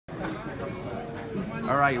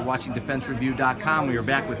All right, you're watching DefenseReview.com. We are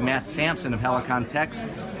back with Matt Sampson of Helikon-Tex,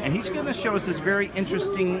 and he's going to show us this very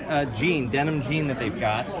interesting denim jean that they've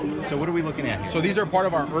got. So what are we looking at here? So these are part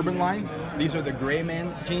of our urban line. These are the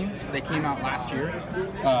Greyman jeans. They came out last year.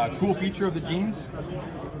 Cool feature of the jeans,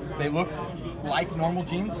 they look like normal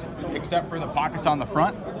jeans, except for the pockets on the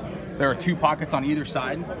front. There are 2 pockets on either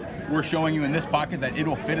side. We're showing you in this pocket that it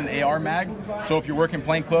will fit an AR mag. So if you're working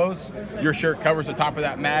plain clothes, your shirt covers the top of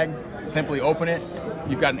that mag, simply open it.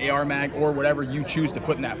 You've got an AR mag or whatever you choose to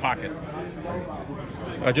put in that pocket.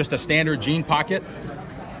 Just a standard jean pocket.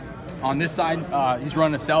 On this side, he's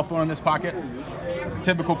running a cell phone in this pocket.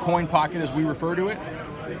 Typical coin pocket as we refer to it.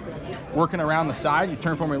 Working around the side, you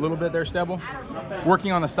turn for me a little bit there, Stebble.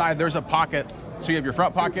 Working on the side, there's a pocket. So you have your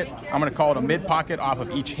front pocket, I'm gonna call it a mid pocket off of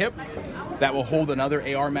each hip. That will hold another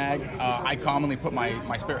AR mag. I commonly put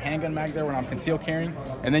my spare handgun mag there when I'm concealed carrying.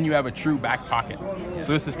 And then you have a true back pocket.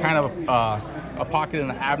 So this is kind of a pocket in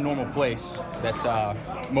an abnormal place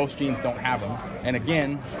that most jeans don't have them. And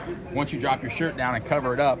again, once you drop your shirt down and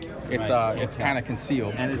cover it up, it's kind of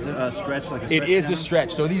concealed. And is it a stretch like a stretch? It is a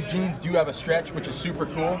stretch. So these jeans do have a stretch, which is super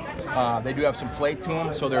cool. They do have some plate to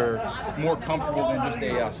them, so they're more comfortable than just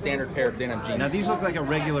a standard pair of denim jeans. Now these look like a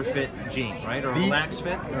regular fit jean, right? Or a relaxed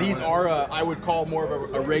fit? These are, I would call more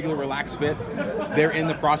of a regular relaxed fit. They're in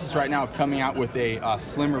the process right now of coming out with a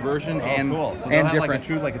slimmer version and cool. So and have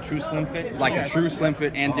different, like a true slim fit? like a true slim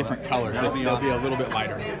fit and different colors. They'll be a little bit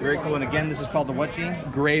lighter. Very cool. And again, this is called the what jean?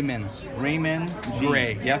 Greyman. Greyman jean.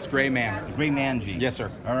 Gray. Yes, Greyman. Greyman jean. Yes,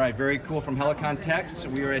 sir. All right, very cool. From Helikon-Tex,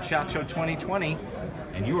 we are at SHOT Show 2020,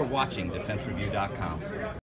 and you are watching DefenseReview.com.